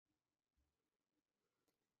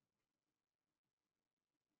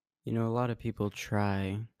A lot of people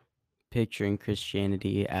try picturing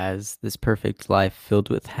Christianity as this perfect life filled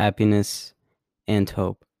with happiness and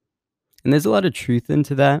hope. And there's a lot of truth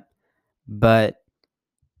into that, but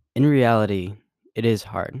in reality, it is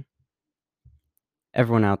hard.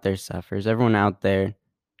 Everyone out there suffers. Everyone out there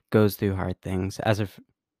goes through hard things. As of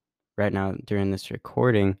right now, during this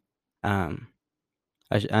recording, um,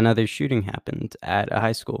 another shooting happened at a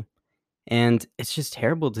high school, and it's just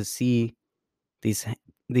terrible to see these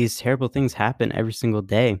these terrible things happen every single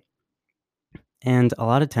day. And a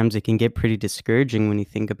lot of times it can get pretty discouraging when you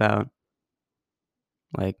think about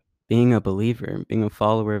like being a believer, being a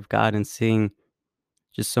follower of God and seeing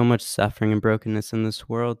just so much suffering and brokenness in this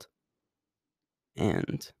world.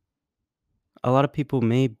 And a lot of people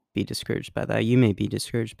may be discouraged by that. You may be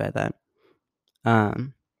discouraged by that.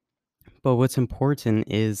 Um, but what's important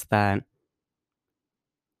is that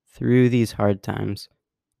through these hard times,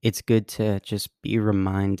 it's good to just be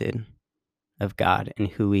reminded of God and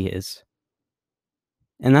who He is.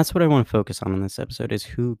 And that's what I want to focus on in this episode is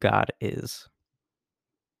who God is.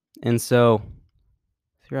 And so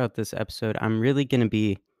throughout this episode, I'm really going to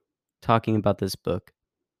be talking about this book.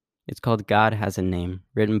 It's called God Has a Name,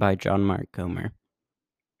 written by John Mark Comer.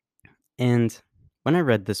 And when I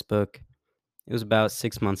read this book, it was about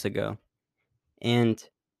 6 months ago, and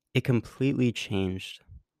it completely changed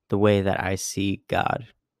the way that I see God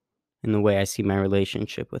and the way I see my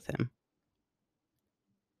relationship with Him.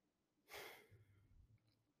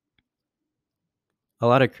 A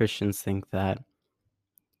lot of Christians think that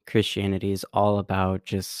Christianity is all about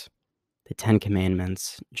just the 10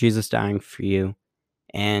 Commandments, Jesus dying for you,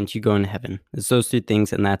 and you go into heaven. It's those two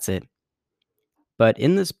things, and that's it. But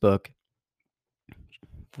in this book,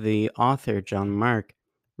 the author, John Mark,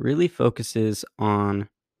 really focuses on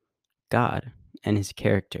God and his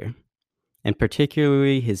character, and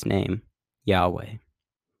particularly his name, Yahweh.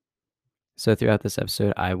 So, throughout this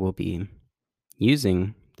episode, I will be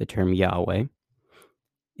using the term Yahweh.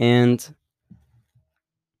 And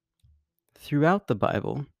throughout the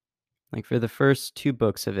Bible, like for the first two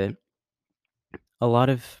books of it, a lot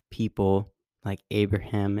of people, like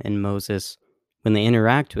Abraham and Moses, when they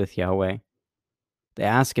interact with Yahweh, they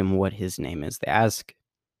ask him what his name is. They ask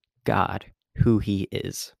God who he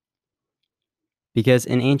is. Because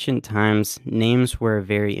in ancient times, names were a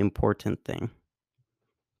very important thing.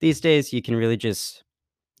 These days, you can really just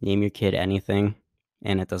name your kid anything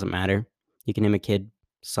and it doesn't matter. You can name a kid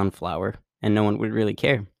Sunflower and no one would really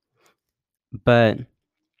care. But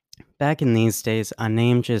back in these days, a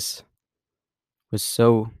name just was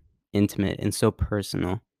so intimate and so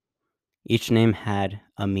personal. Each name had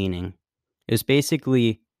a meaning. It was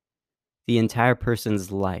basically the entire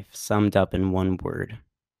person's life summed up in one word.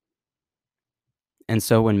 And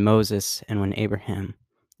so when Moses and when Abraham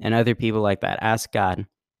and other people like that asked God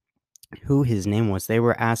who his name was, they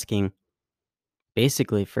were asking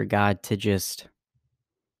basically for God to just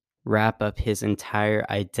wrap up his entire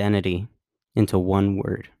identity into one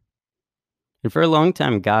word. And for a long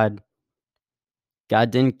time, God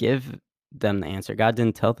didn't give them the answer. God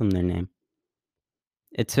didn't tell them their name.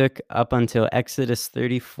 It took up until Exodus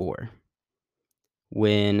 34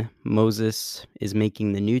 when Moses is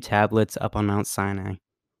making the new tablets up on Mount Sinai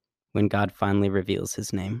when God finally reveals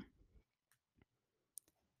his name.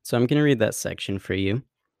 So I'm going to read that section for you.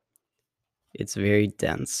 It's very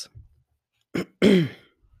dense.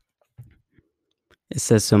 It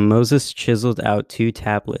says, So Moses chiseled out 2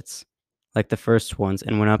 tablets, like the first ones,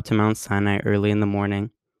 and went up to Mount Sinai early in the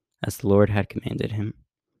morning, as the Lord had commanded him.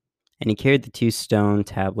 And he carried the 2 stone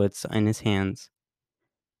tablets in his hands.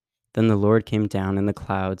 Then the Lord came down in the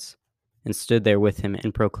clouds and stood there with him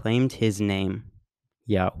and proclaimed his name,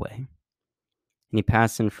 Yahweh. And he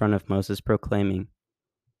passed in front of Moses, proclaiming,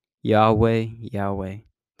 Yahweh, Yahweh,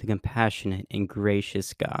 the compassionate and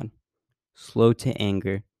gracious God, slow to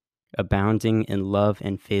anger, abounding in love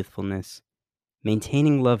and faithfulness,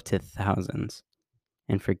 maintaining love to thousands,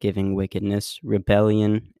 and forgiving wickedness,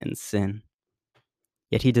 rebellion, and sin.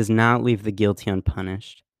 Yet he does not leave the guilty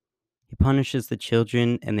unpunished. He punishes the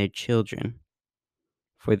children and their children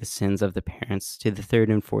for the sins of the parents to the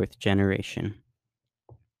 3rd and 4th generation.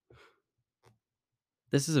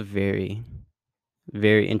 This is a very,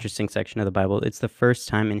 very interesting section of the Bible. It's the first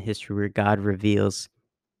time in history where God reveals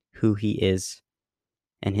who he is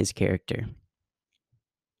and his character.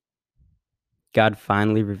 God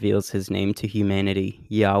finally reveals his name to humanity,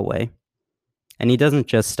 Yahweh. And he doesn't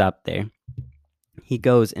just stop there. He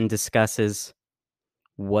goes and discusses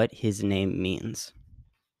what his name means.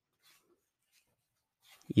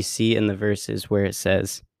 You see in the verses where it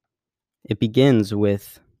says, it begins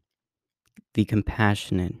with the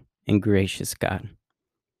compassionate and gracious God.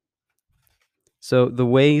 So the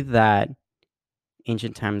way that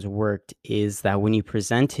ancient times worked is that when you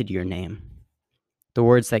presented your name, the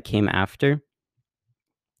words that came after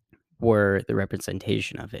were the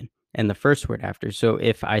representation of it, and the first word after. So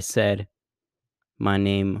if I said my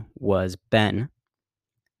name was Ben,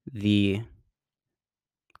 the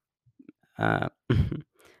uh,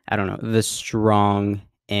 I don't know, the strong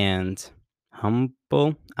and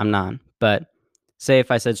humble. I'm not, but say if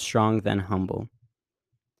I said strong then humble,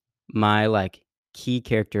 my like key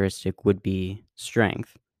characteristic would be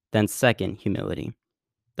strength, then second humility.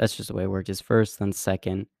 That's just the way it worked. Is first, then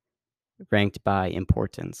second, ranked by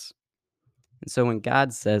importance. And so when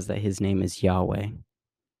God says that his name is Yahweh,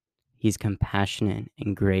 he's compassionate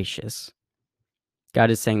and gracious.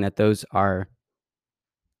 God is saying that those are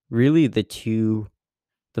really the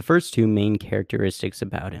first two main characteristics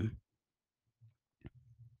about him.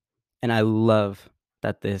 And I love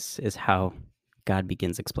that this is how God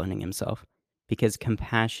begins explaining himself, because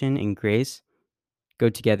compassion and grace go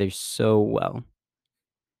together so well.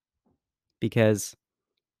 Because,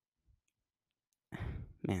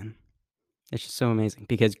 man, it's just so amazing.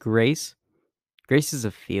 Because grace is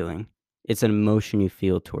a feeling, it's an emotion you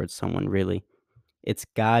feel towards someone, really. It's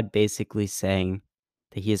God basically saying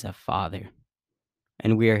that he is a father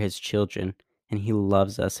and we are his children and he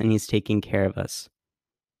loves us and he's taking care of us.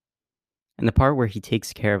 And the part where he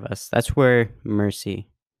takes care of us, that's where mercy,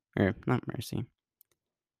 or not mercy,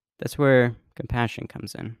 that's where compassion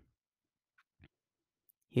comes in.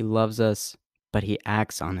 He loves us, but he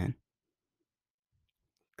acts on it.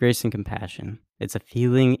 Grace and compassion, it's a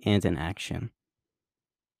feeling and an action.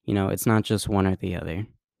 It's not just one or the other.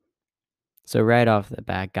 So, right off the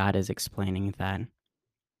bat, God is explaining that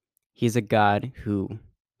he's a God who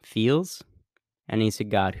feels and he's a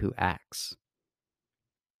God who acts.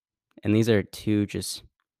 And these are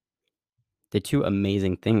the two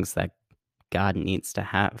amazing things that God needs to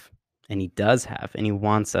have. And he does have, and he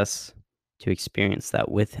wants us to experience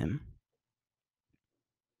that with him.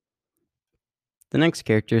 The next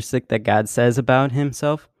characteristic that God says about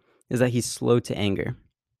himself is that he's slow to anger.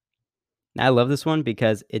 Now, I love this one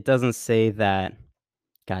because it doesn't say that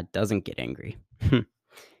God doesn't get angry.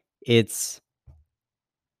 it's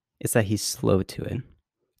it's that he's slow to it.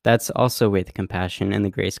 That's also where the compassion and the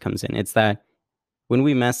grace comes in. It's that when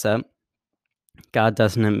we mess up, God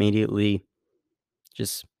doesn't immediately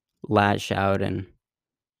just lash out and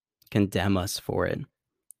condemn us for it.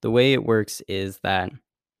 The way it works is that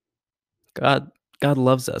God God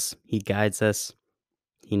loves us. He guides us.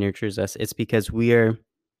 He nurtures us. It's because we are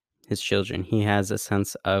his children. He has a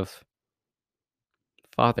sense of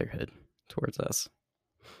fatherhood towards us.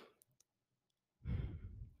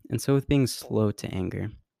 And so with being slow to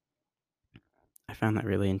anger, I found that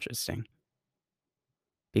really interesting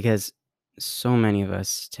because so many of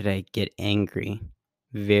us today get angry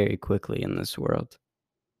very quickly in this world.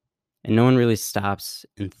 And no one really stops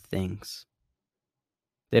and thinks.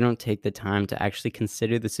 They don't take the time to actually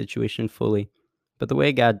consider the situation fully. But the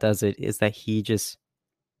way God does it is that he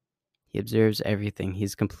observes everything.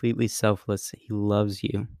 He's completely selfless. He loves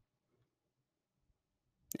you.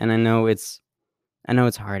 And I know it's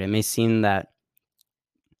hard. It may seem that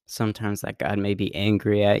sometimes that God may be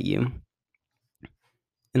angry at you.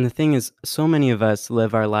 And the thing is, so many of us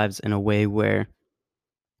live our lives in a way where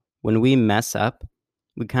when we mess up,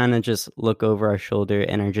 we kind of just look over our shoulder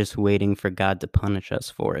and are just waiting for God to punish us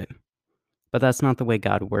for it. But that's not the way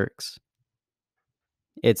God works.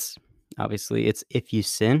 It's it's if you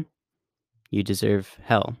sin, you deserve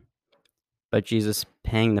hell. But Jesus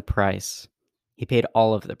paying the price, he paid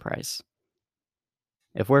all of the price.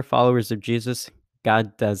 If we're followers of Jesus,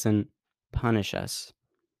 God doesn't punish us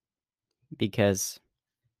because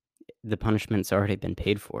the punishment's already been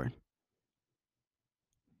paid for.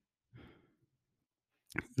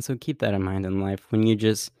 And so keep that in mind in life when you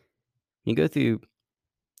go through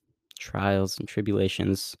trials and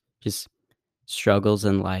tribulations, just struggles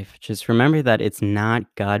in life, just remember that it's not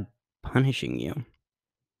God punishing you.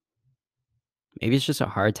 Maybe it's just a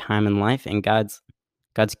hard time in life and God's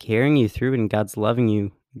carrying you through it and God's loving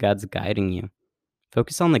you, God's guiding you.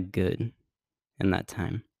 Focus on the good in that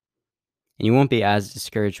time. And you won't be as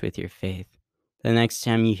discouraged with your faith. The next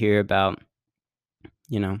time you hear about,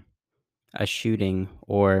 you know, a shooting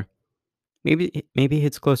or maybe it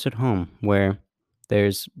hits close at home where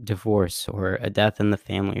there's divorce or a death in the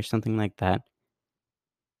family or something like that.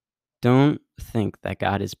 Don't think that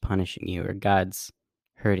God is punishing you or God's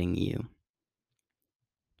hurting you.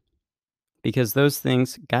 Because those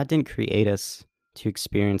things, God didn't create us to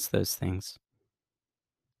experience those things.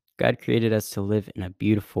 God created us to live in a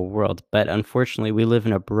beautiful world, but unfortunately, we live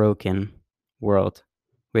in a broken world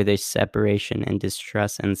where there's separation and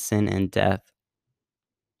distrust and sin and death.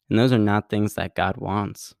 And those are not things that God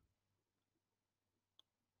wants.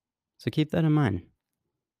 So keep that in mind.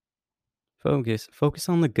 Focus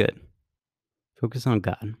on the good. Focus on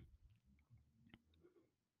God.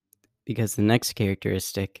 Because the next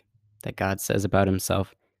characteristic that God says about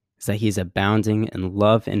himself is that he's abounding in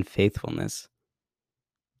love and faithfulness.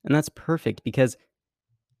 And that's perfect because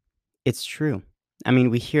it's true. I mean,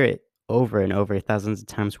 we hear it over and over thousands of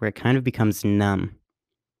times where it kind of becomes numb.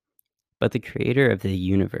 But the creator of the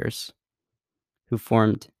universe, who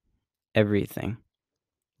formed everything,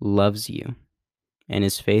 loves you and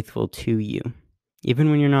is faithful to you, even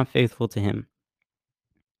when you're not faithful to him.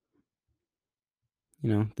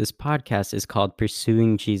 This podcast is called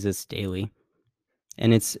Pursuing Jesus Daily.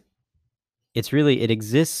 And it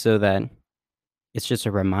exists so that it's just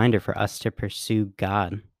a reminder for us to pursue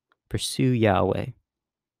God, pursue Yahweh.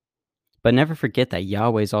 But never forget that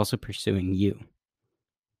Yahweh is also pursuing you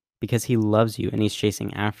because he loves you and he's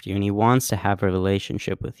chasing after you and he wants to have a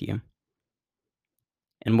relationship with you.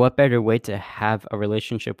 And what better way to have a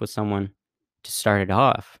relationship with someone to start it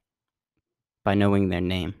off by knowing their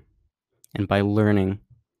name and by learning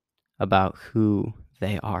about who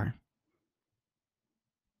they are.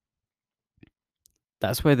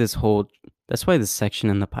 That's why this section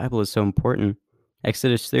in the Bible is so important.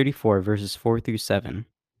 Exodus 34, verses 4 through 7.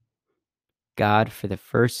 God, for the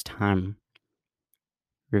first time,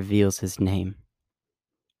 reveals his name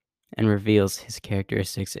and reveals his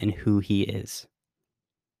characteristics and who he is.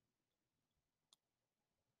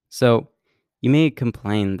 So you may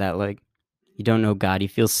complain that you don't know God, you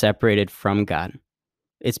feel separated from God.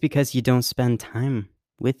 It's because you don't spend time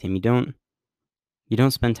with him. You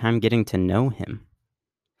don't spend time getting to know him.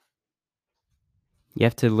 You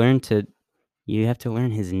have to learn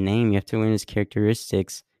his name, you have to learn his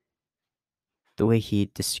characteristics, the way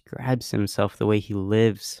he describes himself, the way he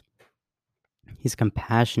lives. He's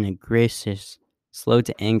compassionate, gracious, slow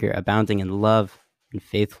to anger, abounding in love and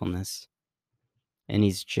faithfulness. And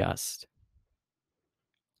he's just.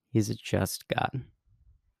 He's a just God.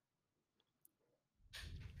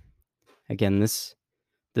 Again, this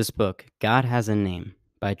book, God Has a Name,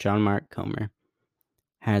 by John Mark Comer,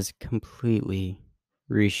 has completely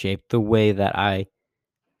reshaped the way that I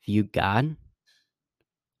view God,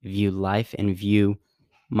 view life, and view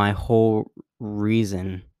my whole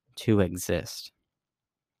reason to exist.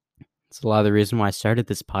 It's a lot of the reason why I started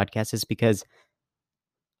this podcast is because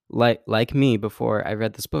like me, before I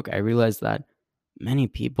read this book, I realized that many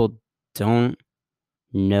people don't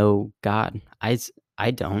know God. I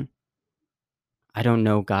don't. I don't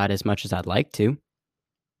know God as much as I'd like to.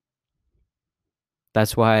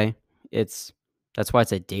 That's why it's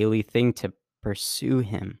a daily thing to pursue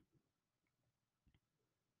him.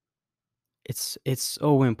 It's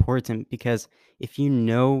so important because if you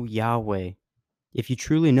know Yahweh, if you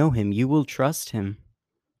truly know him, you will trust him.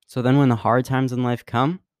 So then when the hard times in life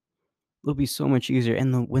come, it'll be so much easier.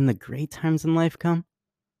 And when the great times in life come,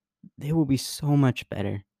 they will be so much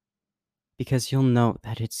better. Because you'll know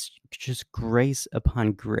that it's just grace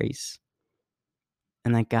upon grace.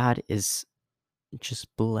 And that God is just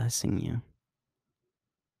blessing you.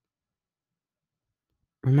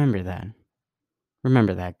 Remember that.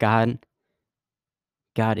 Remember that. God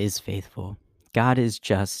is faithful. God is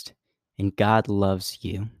just. And God loves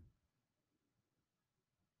you.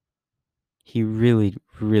 He really,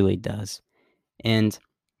 really does. And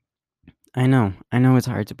I know it's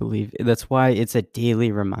hard to believe. That's why it's a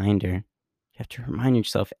daily reminder. You have to remind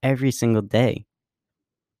yourself every single day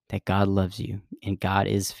that God loves you and God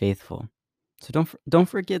is faithful. So don't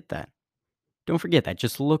forget that. Don't forget that.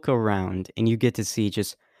 Just look around and you get to see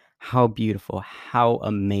just how beautiful, how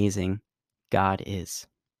amazing God is.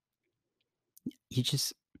 You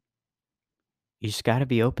just got to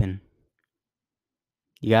be open.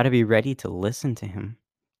 You got to be ready to listen to him,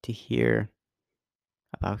 to hear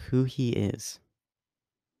about who he is.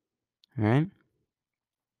 All right?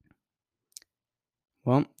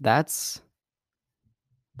 Well, that's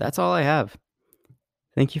all I have.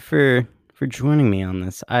 Thank you for joining me on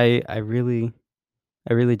this. I really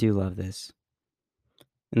do love this.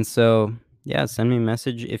 And so, yeah, send me a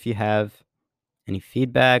message if you have any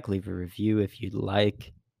feedback, leave a review if you'd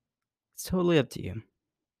like. It's totally up to you.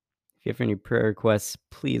 If you have any prayer requests,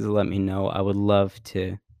 please let me know. I would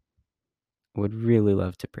really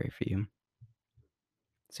love to pray for you.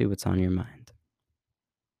 See what's on your mind.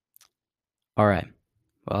 All right.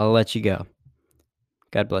 Well, I'll let you go.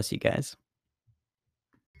 God bless you guys.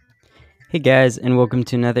 Hey guys, and welcome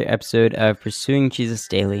to another episode of Pursuing Jesus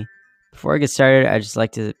Daily. Before I get started, I'd just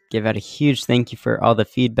like to give out a huge thank you for all the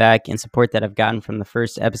feedback and support that I've gotten from the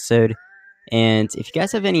first episode. And if you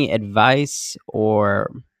guys have any advice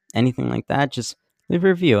or anything like that, just leave a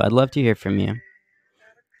review. I'd love to hear from you.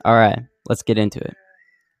 All right, let's get into it.